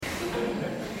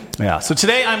Yeah, so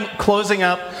today I'm closing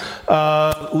up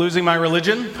Losing My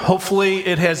Religion. Hopefully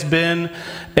it has been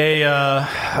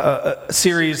a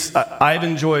series. I've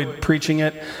enjoyed preaching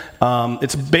it.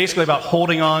 It's basically about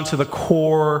holding on to the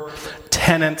core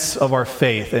tenets of our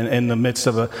faith in the midst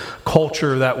of a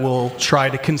culture that will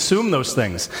try to consume those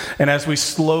things. And as we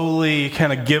slowly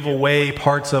kind of give away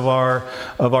parts of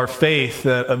our faith,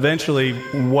 that eventually,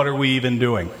 what are we even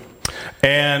doing?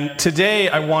 And today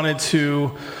I wanted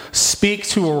to speak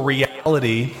to a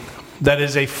reality that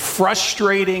is a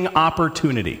frustrating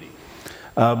opportunity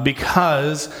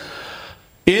because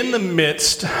in the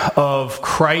midst of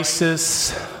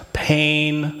crisis,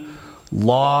 pain,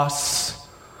 loss,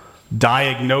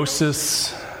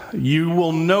 diagnosis, you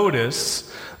will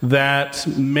notice that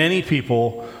many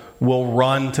people will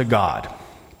run to God.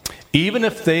 Even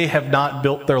if they have not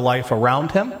built their life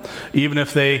around Him, even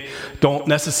if they don't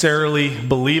necessarily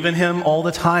believe in Him all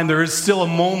the time, there is still a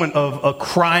moment of a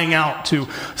crying out to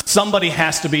somebody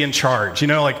has to be in charge. You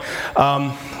know, like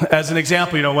as an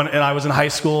example, you know, when I was in high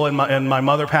school and my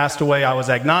mother passed away, I was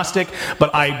agnostic,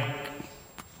 but I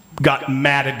got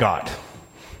mad at God,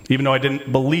 even though I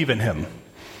didn't believe in Him,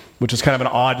 which is kind of an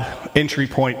odd entry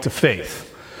point to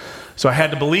faith. So I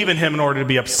had to believe in Him in order to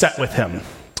be upset with Him.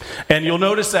 And you'll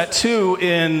notice that too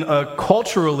in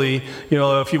culturally, you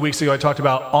know, a few weeks ago I talked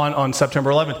about on September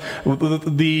 11th,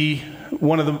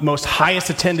 one of the most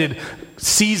highest attended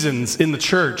seasons in the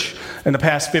church in the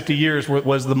past 50 years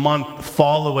was the month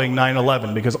following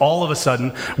 9/11, because all of a sudden,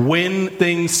 when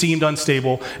things seemed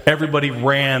unstable, everybody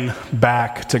ran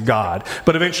back to God.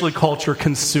 But eventually culture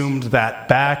consumed that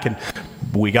back and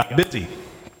we got busy.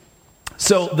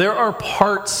 So there are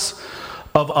parts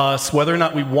of us, whether or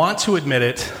not we want to admit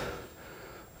it,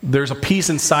 there's a piece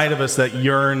inside of us that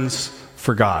yearns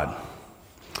for God.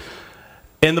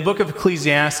 In the book of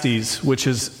Ecclesiastes, which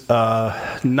is it's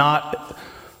kind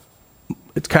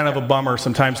of a bummer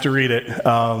sometimes to read it.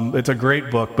 It's a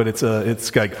great book, but it's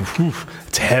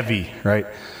heavy, right?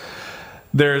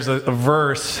 There's a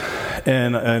verse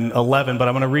in 11, but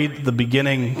I'm going to read the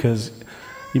beginning because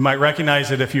you might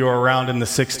recognize it if you were around in the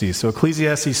 60s. So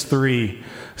Ecclesiastes 3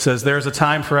 says, "There's a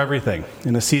time for everything,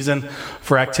 and a season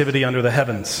for activity under the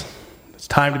heavens. It's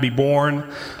time to be born,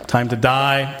 time to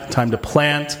die, time to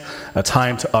plant, a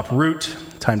time to uproot,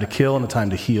 a time to kill, and a time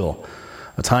to heal,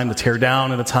 a time to tear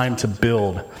down, and a time to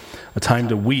build, a time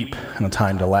to weep, and a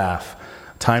time to laugh,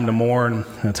 a time to mourn,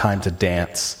 and a time to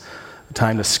dance, a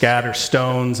time to scatter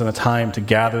stones, and a time to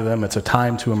gather them. It's a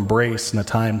time to embrace, and a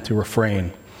time to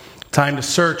refrain. Time to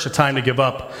search, a time to give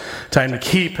up, a time to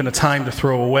keep, and a time to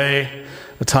throw away,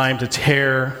 a time to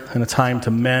tear, and a time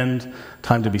to mend, a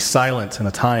time to be silent, and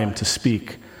a time to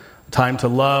speak, a time to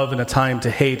love, and a time to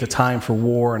hate, a time for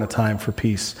war, and a time for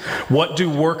peace. What do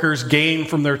workers gain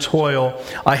from their toil?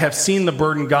 I have seen the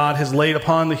burden God has laid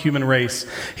upon the human race.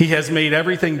 He has made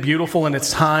everything beautiful in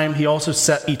its time. He also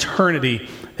set eternity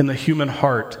in the human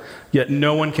heart. Yet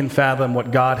no one can fathom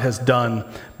what God has done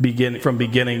from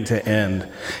beginning to end.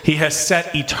 He has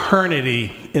set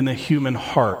eternity in the human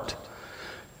heart.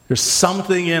 There's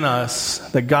something in us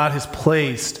that God has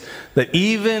placed that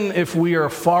even if we are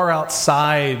far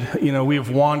outside, you know, we've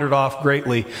wandered off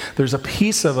greatly, there's a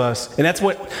piece of us, and that's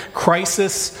what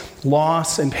crisis,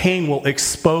 loss, and pain will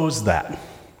expose that.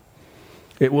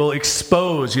 It will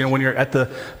expose, you know, when you're at the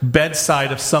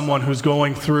bedside of someone who's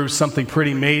going through something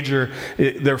pretty major,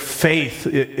 their faith,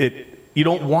 you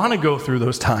don't want to go through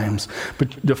those times, but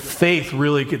the faith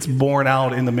really gets borne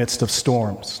out in the midst of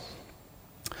storms.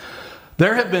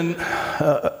 There have been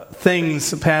things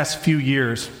the past few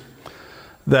years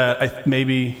that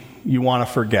maybe you want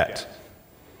to forget.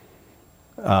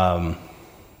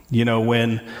 You know,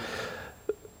 when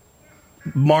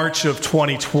March of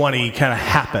 2020 kind of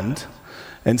happened,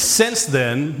 and since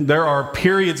then, there are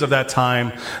periods of that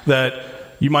time that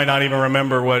you might not even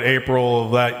remember what April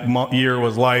of that year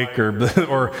was like,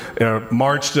 or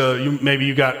March. Maybe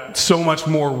you got so much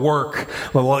more work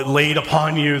laid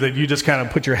upon you that you just kind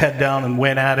of put your head down and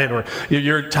went at it, or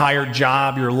your tired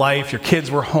job, your life, your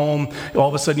kids were home. All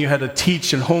of a sudden, you had to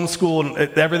teach and homeschool,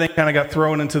 and everything kind of got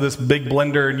thrown into this big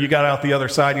blender, and you got out the other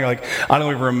side, and you're like, I don't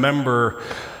even remember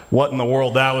what in the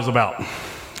world that was about.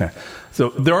 Okay. So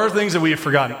there are things that we have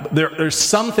forgotten. There's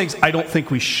some things I don't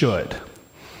think we should.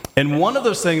 And one of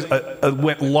those things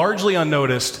went largely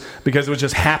unnoticed because it was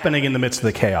just happening in the midst of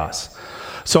the chaos.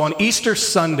 So on Easter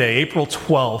Sunday, April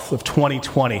 12th of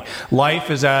 2020, life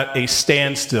is at a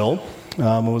standstill.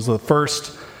 It was the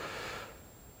first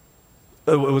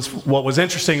what was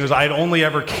interesting was I'd only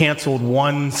ever canceled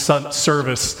one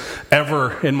service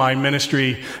ever in my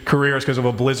ministry careers because of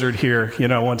a blizzard here,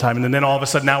 one time. And then all of a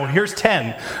sudden, now here's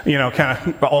 10,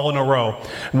 kind of all in a row.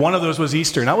 One of those was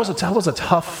Easter. And that was a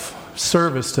tough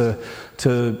service to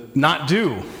not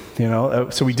do,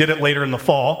 So we did it later in the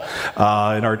fall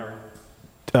in our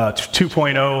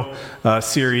 2.0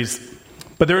 series.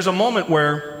 But there was a moment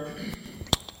where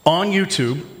on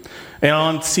YouTube and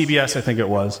on CBS, I think it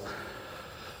was,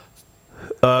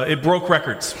 it broke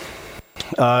records.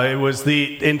 It was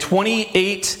in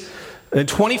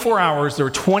 24 hours, there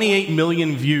were 28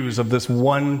 million views of this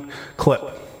one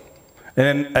clip.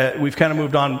 And we've kind of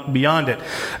moved on beyond it.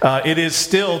 It is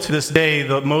still, to this day,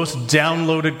 the most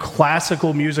downloaded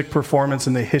classical music performance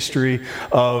in the history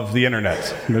of the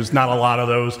internet. There's not a lot of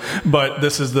those, but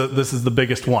this is the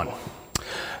biggest one.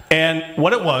 And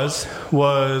what it was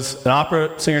an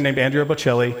opera singer named Andrea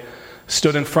Bocelli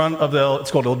stood in front of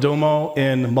it's called Il Duomo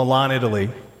in Milan, Italy,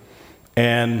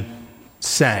 and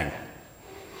sang.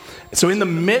 So in the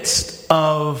midst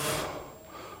of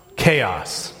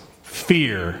chaos,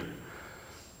 fear,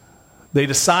 they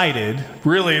decided,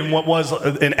 really in what was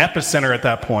an epicenter at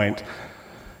that point,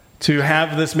 to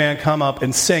have this man come up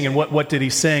and sing. And what did he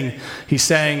sing? He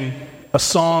sang a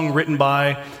song written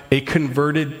by a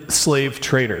converted slave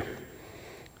trader.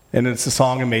 And it's the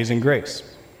song Amazing Grace.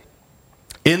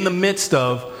 In the midst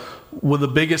of one of the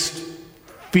biggest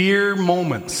fear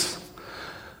moments,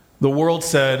 the world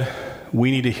said, we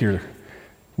need to hear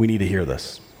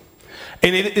this.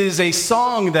 And it is a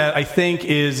song that I think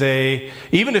is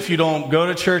even if you don't go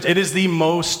to church, it is the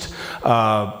most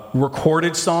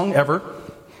recorded song ever.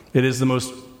 It is the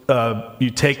most, you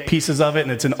take pieces of it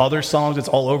and it's in other songs, it's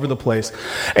all over the place.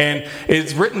 And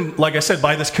it's written, like I said,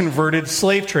 by this converted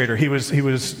slave trader. He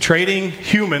was trading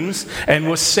humans and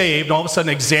was saved, and all of a sudden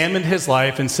examined his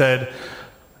life and said,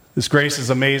 this grace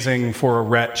is amazing for a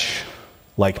wretch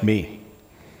like me.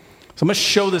 So I'm going to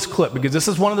show this clip because this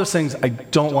is one of those things I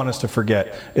don't want us to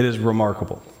forget. It is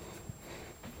remarkable.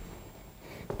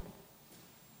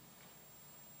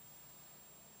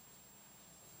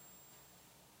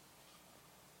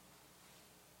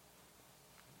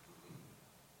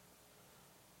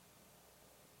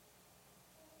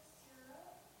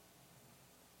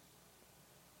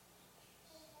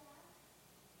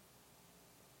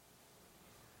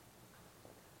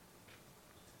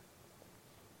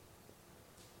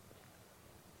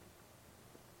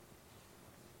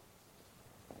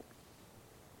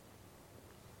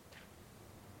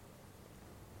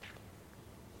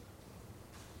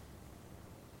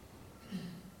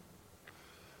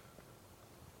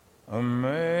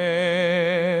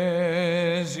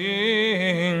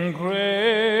 Amazing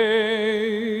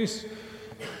grace,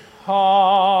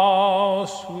 how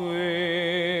sweet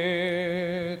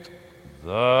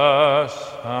the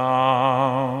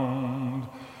sound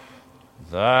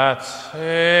that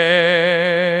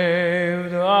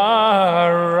saved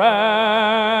a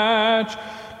wretch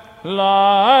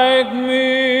like me.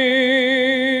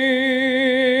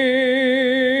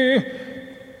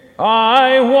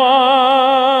 I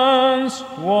once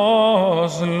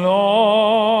was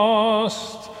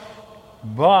lost,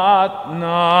 but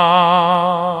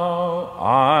now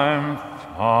I'm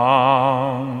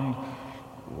found.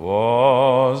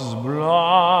 Was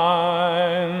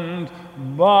blind,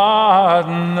 but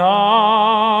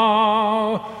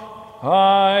now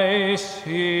I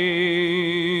see.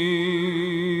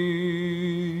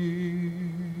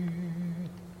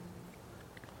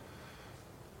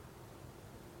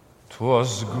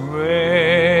 'Twas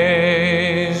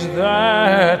grace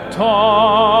that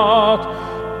taught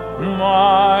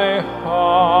my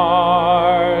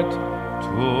heart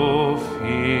to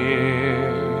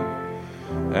fear,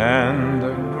 and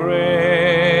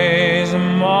grace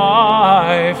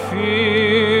my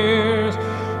fears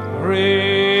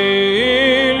relieved.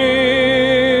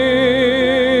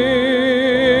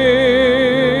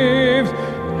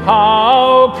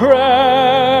 How precious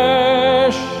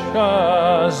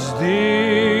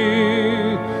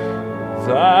dear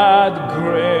that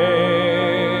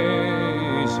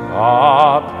grace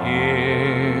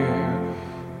appear,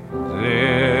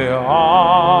 the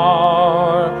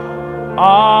hour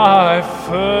I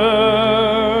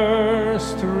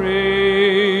first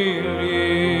relieved.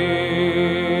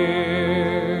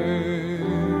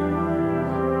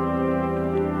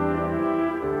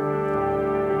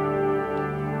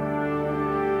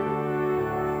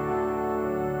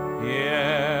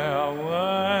 Yeah, when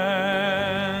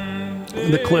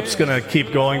The clip's going to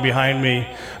keep going behind me,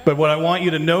 but what I want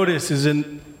you to notice is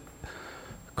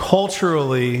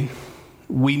culturally,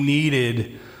 we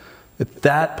needed, at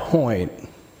that point,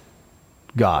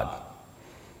 God.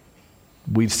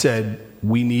 We said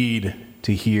we need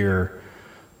to hear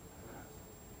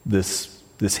this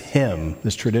hymn,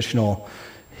 this traditional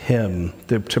hymn,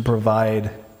 to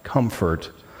provide comfort.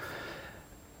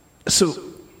 So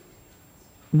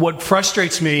what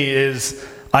frustrates me is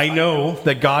I know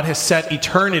that God has set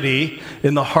eternity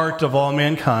in the heart of all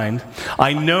mankind.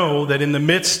 I know that in the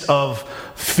midst of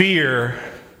fear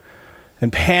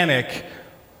and panic,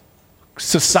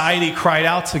 society cried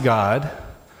out to God,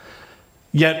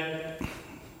 yet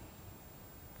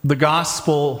the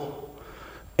gospel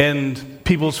and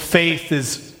people's faith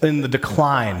is in the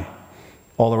decline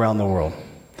all around the world.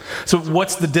 So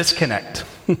what's the disconnect?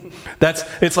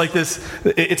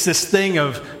 It's this thing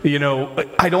of,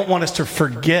 I don't want us to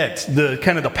forget the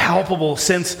kind of the palpable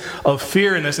sense of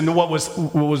fear in this. And what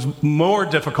was more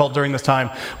difficult during this time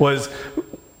was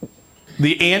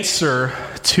the answer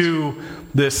to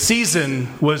this season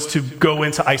was to go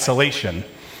into isolation,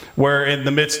 where in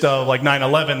the midst of like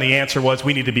 9/11, the answer was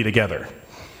we need to be together.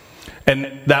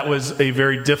 And that was a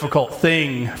very difficult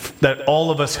thing that all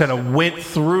of us kind of went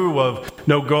through of,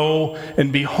 no, go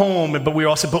and be home. But we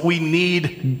also, but we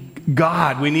need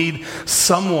God. We need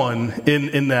someone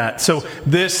in that. So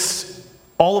this,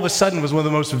 all of a sudden, was one of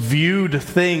the most viewed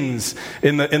things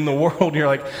in the world. And you're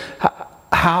like,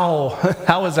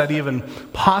 how is that even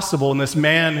possible? And this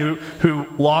man who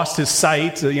lost his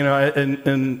sight,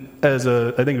 and as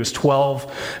I think he was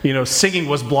 12, singing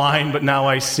was blind, but now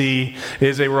I see,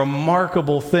 is a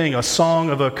remarkable thing. A song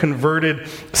of a converted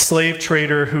slave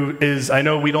trader who is, I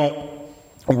know we don't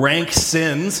rank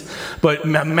sins, but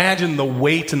imagine the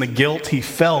weight and the guilt he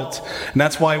felt. And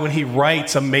that's why when he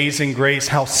writes Amazing Grace,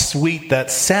 how sweet that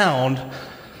sound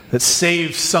that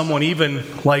saves someone even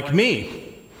like me.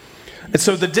 And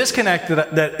so the disconnect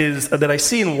that I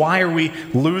see, and why are we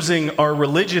losing our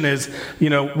religion is,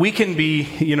 we can be,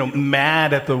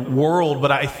 mad at the world, but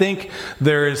I think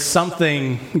there is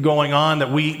something going on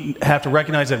that we have to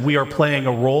recognize that we are playing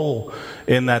a role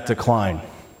in that decline.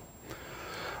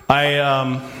 I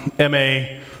am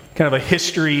a kind of a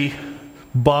history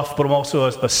buff, but I'm also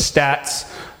a stats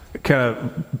kind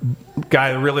of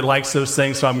guy that really likes those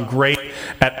things, so I'm great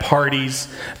at parties,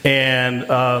 and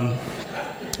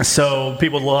so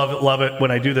people love it when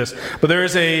I do this. But there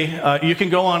is you can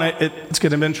go on it. It's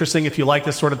going to be interesting if you like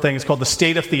this sort of thing. It's called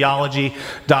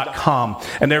thestateoftheology.com.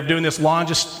 And they're doing this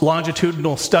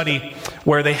longitudinal study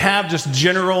where they have just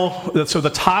general, so the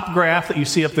top graph that you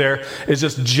see up there is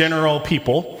just general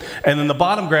people. And then the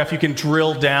bottom graph, you can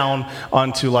drill down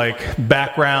onto like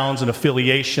backgrounds and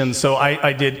affiliations. So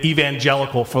I did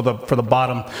evangelical for the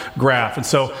bottom graph. And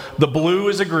so the blue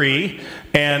is agree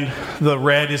and the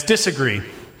red is disagree.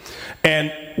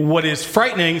 And what is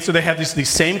frightening, so they have these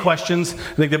same questions. I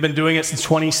think they've been doing it since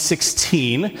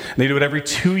 2016. And they do it every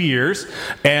 2 years.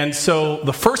 And so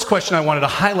the first question I wanted to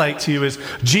highlight to you is,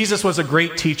 Jesus was a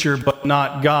great teacher, but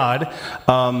not God.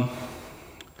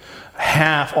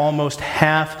 Almost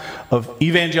half of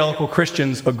evangelical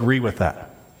Christians agree with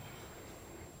that.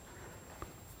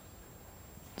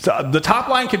 So the top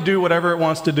line can do whatever it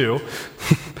wants to do.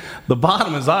 The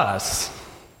bottom is us.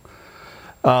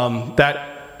 That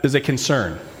is a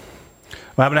concern.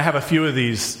 I'm going to have a few of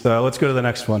these. Let's go to the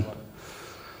next one.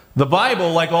 The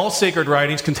Bible, like all sacred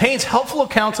writings, contains helpful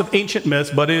accounts of ancient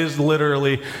myths, but it is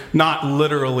not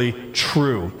literally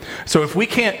true. So if we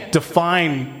can't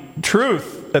define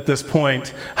truth at this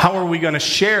point, how are we going to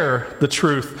share the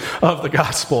truth of the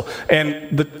gospel?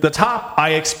 And the top,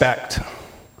 I expect.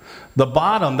 The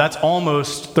bottom, that's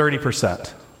almost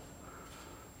 30%.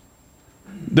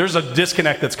 There's a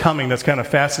disconnect that's coming that's kind of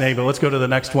fascinating, but let's go to the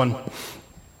next one.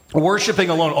 Worshiping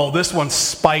alone. Oh, this one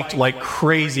spiked like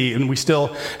crazy, and we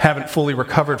still haven't fully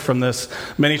recovered from this.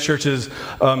 Many churches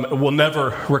will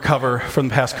never recover from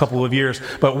the past couple of years.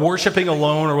 But worshiping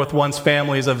alone or with one's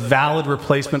family is a valid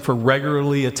replacement for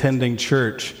regularly attending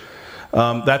church.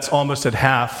 That's almost at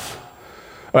half.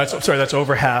 That's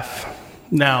over half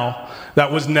now.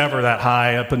 That was never that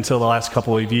high up until the last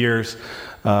couple of years.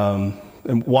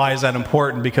 And why is that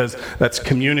important? Because that's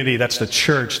community, that's the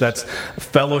church, that's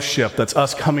fellowship, that's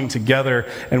us coming together.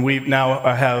 And we now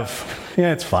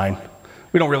it's fine.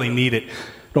 We don't really need it. We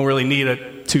don't really need a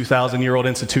 2,000-year-old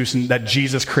institution that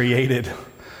Jesus created.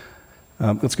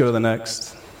 Let's go to the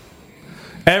next.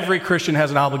 Every Christian has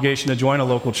an obligation to join a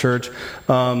local church.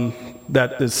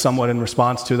 That is somewhat in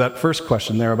response to that first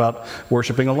question there about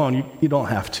worshiping alone. You don't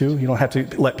have to. You don't have to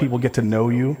let people get to know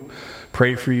you,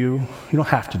 pray for you. You don't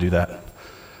have to do that.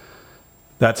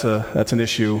 That's an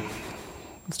issue.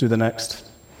 Let's do the next.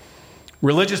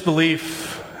 Religious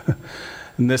belief,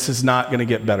 and this is not going to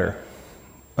get better.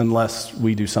 unless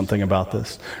we do something about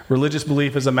this. Religious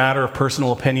belief is a matter of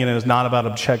personal opinion and is not about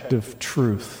objective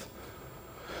truth.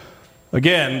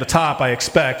 Again, the top I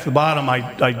expect, the bottom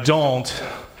I don't.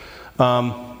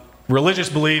 Religious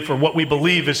belief, or what we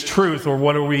believe is truth, or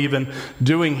what are we even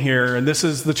doing here? And this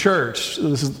is the church.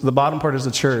 This is the bottom part is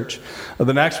the church.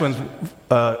 The next one's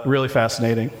really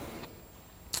fascinating.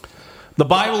 The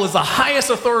Bible is the highest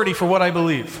authority for what I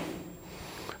believe.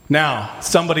 Now,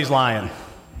 somebody's lying.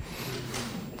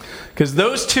 Because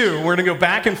those two, we're going to go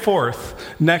back and forth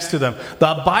next to them.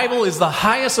 The Bible is the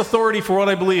highest authority for what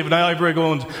I believe. And now everybody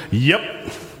going,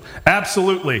 yep,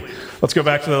 absolutely. Let's go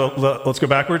back to let's go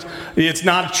backwards. It's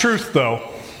not truth, though.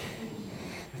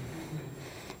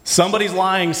 Somebody's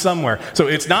lying somewhere. So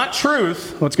it's not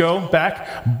truth. Let's go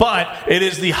back. But it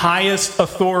is the highest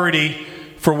authority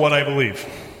for what I believe.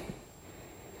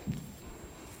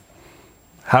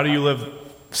 How do you live?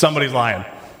 Somebody's lying.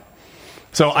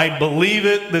 So I believe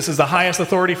it. This is the highest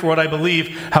authority for what I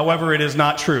believe. However, it is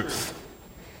not truth.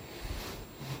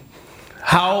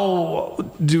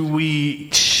 How do we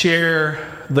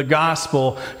share the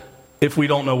gospel if we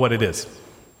don't know what it is?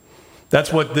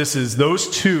 That's what this is. Those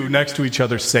two next to each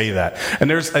other say that. And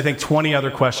there's, I think, 20 other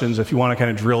questions. If you want to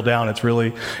kind of drill down, it's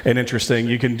really interesting.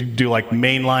 You can do like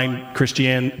mainline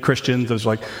Christians. There's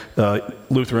like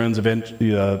Lutherans,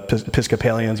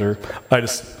 Episcopalians, or I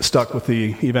just stuck with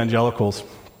the evangelicals.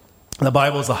 The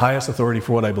Bible is the highest authority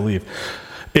for what I believe.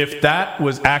 If that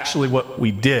was actually what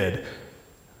we did,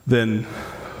 then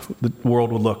the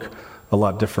world would look a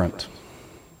lot different.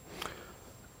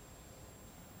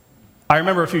 I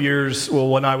remember a few years,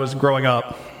 when I was growing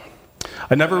up,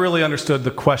 I never really understood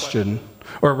the question,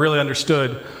 or really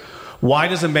understood, why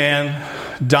does a man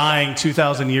dying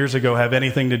 2,000 years ago have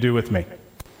anything to do with me?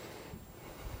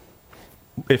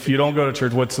 If you don't go to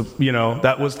church,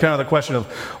 that was kind of the question of,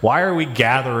 why are we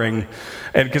gathering?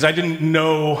 And because I didn't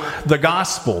know the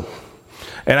gospel.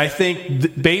 And I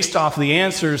think based off the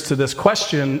answers to this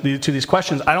question, to these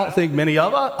questions, I don't think many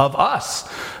of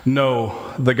us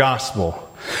know the gospel.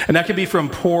 And that could be from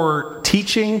poor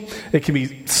teaching. It can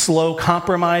be slow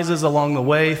compromises along the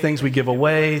way, things we give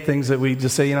away, things that we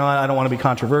just say, I don't want to be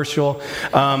controversial.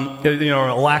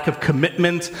 A lack of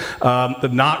commitment,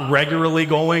 not regularly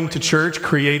going to church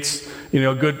creates,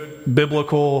 good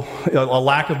biblical, a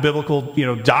lack of biblical,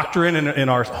 doctrine in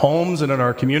our homes and in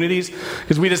our communities,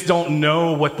 because we just don't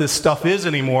know what this stuff is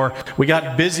anymore. We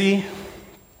got busy,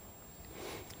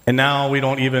 and now we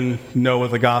don't even know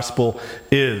what the gospel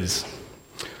is.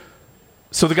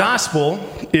 So the gospel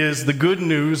is the good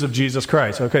news of Jesus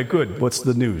Christ. Okay, good. What's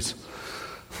the news?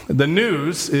 The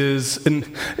news is, and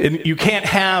you can't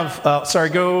have, I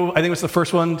think it's the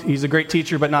first one. He's a great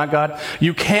teacher, but not God.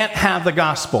 You can't have the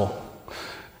gospel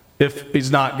if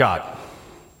he's not God.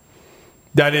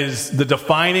 That is, the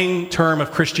defining term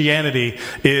of Christianity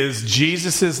is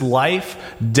Jesus' life,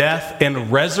 death,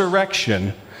 and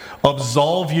resurrection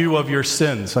absolve you of your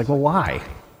sins. Like, well, why?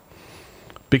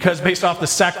 Because based off the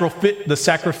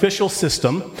sacrificial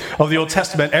system of the Old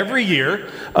Testament, every year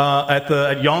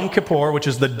at Yom Kippur, which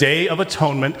is the Day of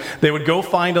Atonement, they would go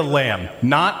find a lamb.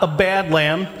 Not a bad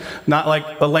lamb, not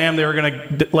like a lamb they were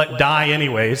going to let die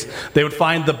anyways. They would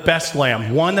find the best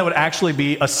lamb, one that would actually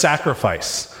be a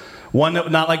sacrifice. One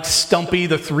that, not like Stumpy,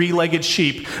 the three-legged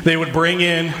sheep. They would bring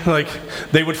in,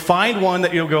 they would find one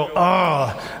that you'll go,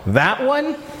 that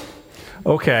one?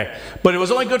 Okay, but it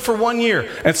was only good for 1 year.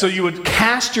 And so you would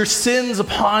cast your sins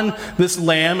upon this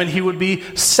lamb and he would be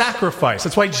sacrificed.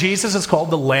 That's why Jesus is called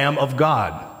the Lamb of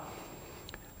God.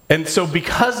 And so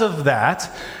because of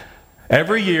that,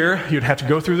 every year you'd have to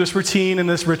go through this routine and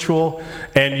this ritual,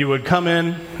 and you would come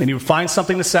in and you would find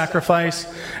something to sacrifice.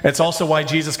 It's also why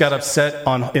Jesus got upset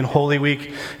in Holy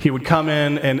Week. He would come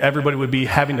in and everybody would be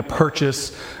having to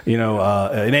purchase,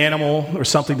 an animal or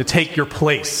something to take your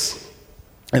place.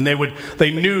 And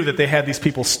they knew that they had these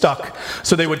people stuck.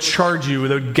 So they would charge you,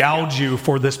 they would gouge you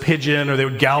for this pigeon, or they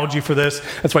would gouge you for this.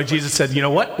 That's why Jesus said, you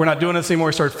know what? We're not doing this anymore.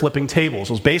 He started flipping tables.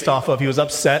 It was based off of, he was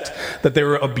upset that they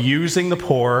were abusing the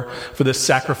poor for this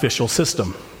sacrificial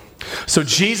system. So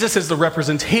Jesus is the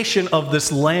representation of this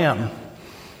lamb.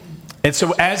 And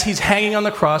so as he's hanging on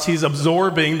the cross, he's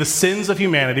absorbing the sins of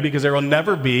humanity, because there will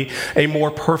never be a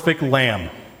more perfect lamb.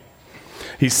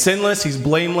 He's sinless, he's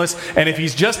blameless, and if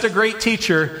he's just a great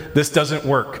teacher, this doesn't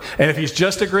work. And if he's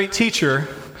just a great teacher,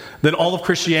 then all of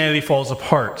Christianity falls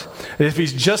apart. And if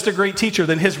he's just a great teacher,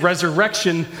 then his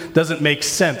resurrection doesn't make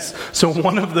sense. So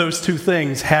one of those two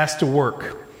things has to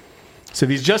work. So if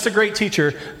he's just a great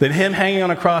teacher, then him hanging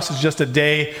on a cross is just a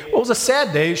day. Well, it was a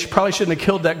sad day. He probably shouldn't have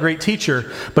killed that great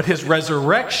teacher. But his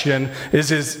resurrection is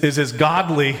his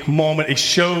godly moment. It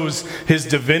shows his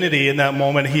divinity in that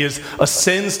moment. He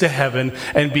ascends to heaven.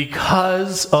 And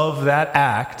because of that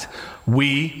act,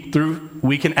 we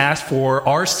can ask for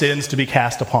our sins to be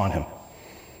cast upon him.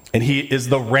 And he is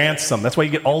the ransom. That's why you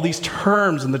get all these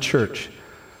terms in the church.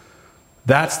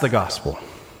 That's the gospel.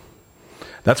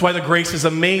 That's why the grace is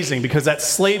amazing, because that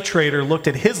slave trader looked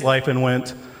at his life and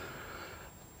went,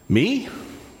 me?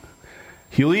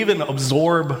 He'll even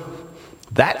absorb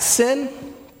that sin?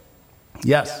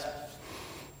 Yes.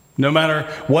 No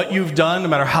matter what you've done, no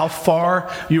matter how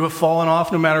far you have fallen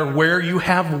off, no matter where you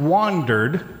have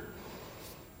wandered,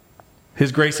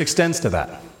 his grace extends to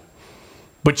that.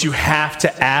 But you have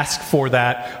to ask for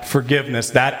that forgiveness.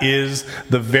 That is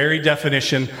the very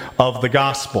definition of the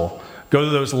gospel. Go to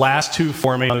those last two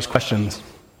for me. Those questions.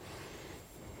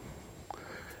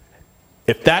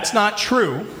 If that's not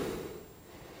true,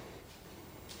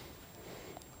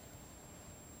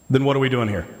 then what are we doing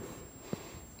here?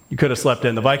 You could have slept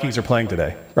in. The Vikings are playing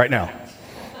today, right now.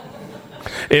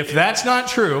 If that's not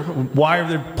true, why are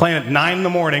they playing at 9 in the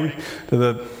morning to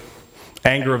the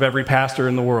anger of every pastor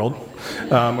in the world,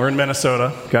 or in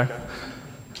Minnesota, okay?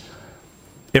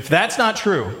 If that's not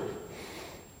true,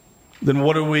 then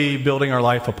what are we building our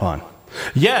life upon?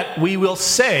 Yet, we will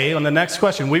say, on the next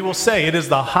question, we will say it is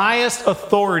the highest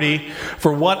authority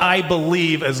for what I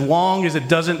believe as long as it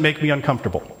doesn't make me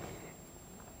uncomfortable.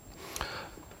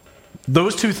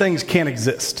 Those two things can't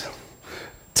exist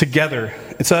together.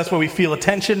 And so that's why we feel a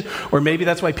tension, or maybe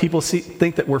that's why people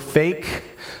think that we're fake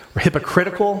or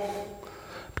hypocritical.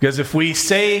 Because if we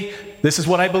say, this is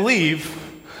what I believe,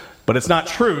 but it's not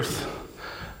truth,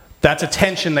 that's a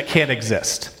tension that can't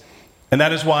exist. And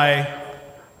that is why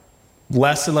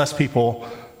less and less people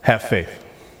have faith.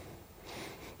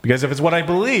 Because if it's what I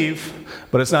believe,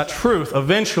 but it's not truth,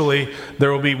 eventually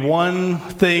there will be one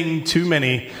thing too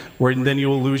many where then you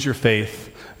will lose your faith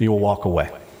and you will walk away.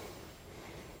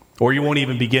 Or you won't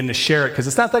even begin to share it because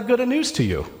it's not that good of news to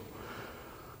you.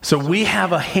 So we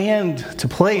have a hand to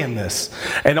play in this.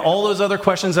 And all those other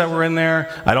questions that were in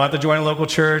there, I don't have to join a local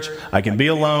church, I can be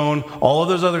alone, all of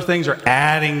those other things are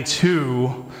adding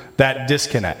to that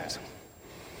disconnect.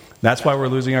 That's why we're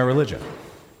losing our religion.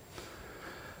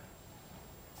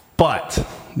 But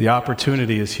the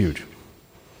opportunity is huge.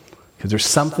 Because there's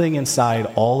something inside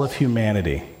all of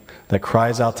humanity that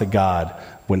cries out to God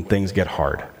when things get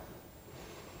hard.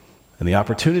 And the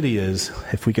opportunity is,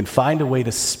 if we can find a way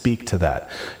to speak to that.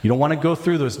 You don't want to go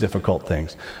through those difficult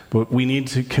things, but we need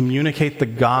to communicate the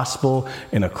gospel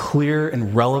in a clear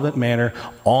and relevant manner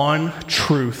on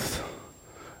truth,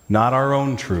 not our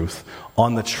own truth,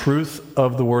 on the truth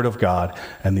of the Word of God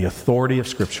and the authority of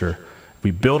Scripture. If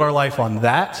we build our life on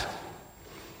that,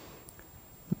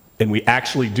 and we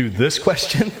actually do this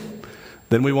question,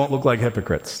 then we won't look like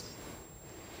hypocrites.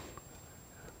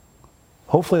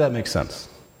 Hopefully that makes sense.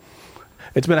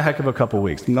 It's been a heck of a couple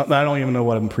weeks. I don't even know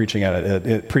what I'm preaching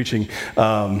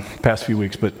past few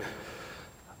weeks, but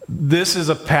this is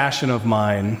a passion of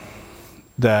mine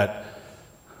that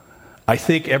I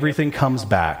think everything comes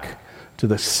back to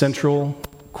the central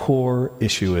core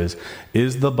issue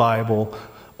is the Bible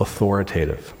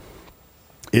authoritative?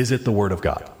 Is it the Word of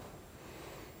God?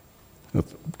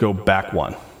 Let's go back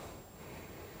one.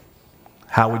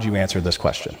 How would you answer this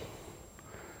question?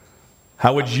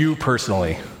 How would you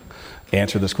personally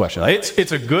answer this question?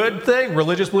 It's a good thing.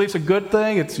 Religious belief's a good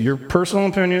thing. It's your personal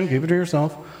opinion. Keep it to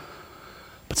yourself.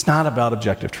 But it's not about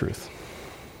objective truth.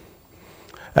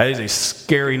 That is a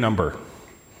scary number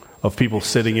of people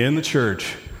sitting in the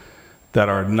church that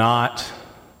are not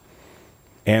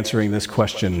answering this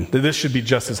question. This should be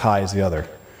just as high as the other.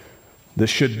 This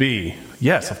should be,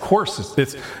 yes, of course.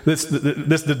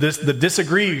 The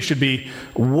disagree should be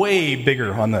way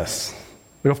bigger on this.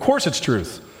 But of course it's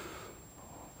truth.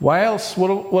 Why else?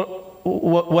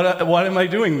 What am I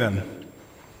doing then?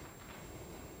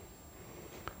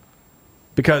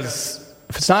 Because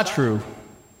if it's not true,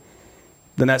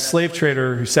 then that slave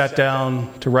trader who sat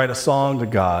down to write a song to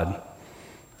God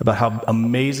about how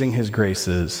amazing His grace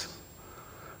is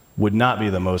would not be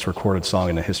the most recorded song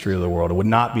in the history of the world. It would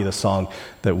not be the song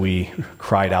that we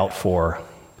cried out for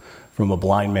from a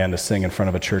blind man to sing in front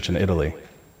of a church in Italy.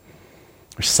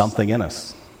 There's something in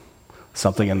us,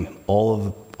 something in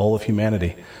all of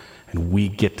humanity, and we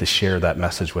get to share that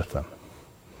message with them.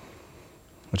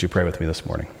 Would you pray with me this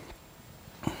morning?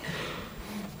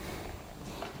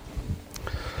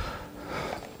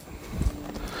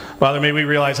 Father, may we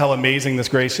realize how amazing this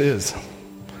grace is.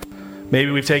 Maybe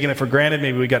we've taken it for granted.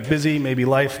 Maybe we got busy. Maybe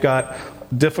life got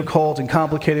difficult and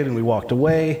complicated and we walked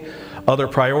away. Other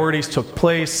priorities took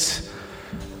place.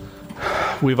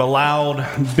 We've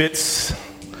allowed bits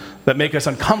that make us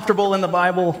uncomfortable in the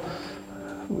Bible.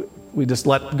 We just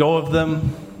let go of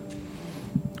them.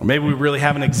 Or maybe we really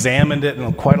haven't examined it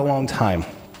in quite a long time.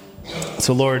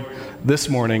 So, Lord, this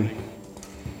morning,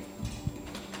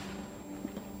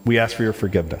 we ask for your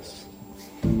forgiveness.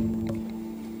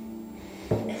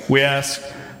 We ask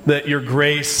that your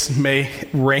grace may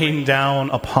rain down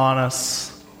upon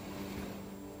us.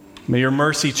 May your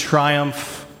mercy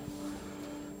triumph.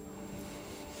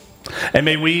 And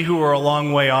may we who are a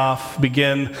long way off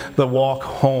begin the walk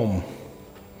home.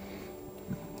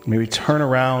 May we turn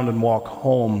around and walk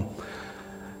home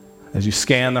as you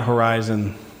scan the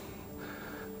horizon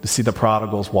to see the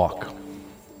prodigals walk.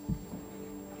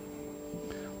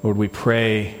 Lord, we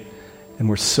pray and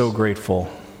we're so grateful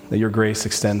that your grace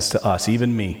extends to us,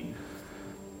 even me,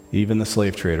 even the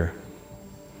slave trader.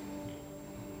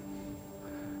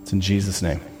 It's in Jesus'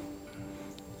 name.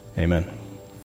 Amen.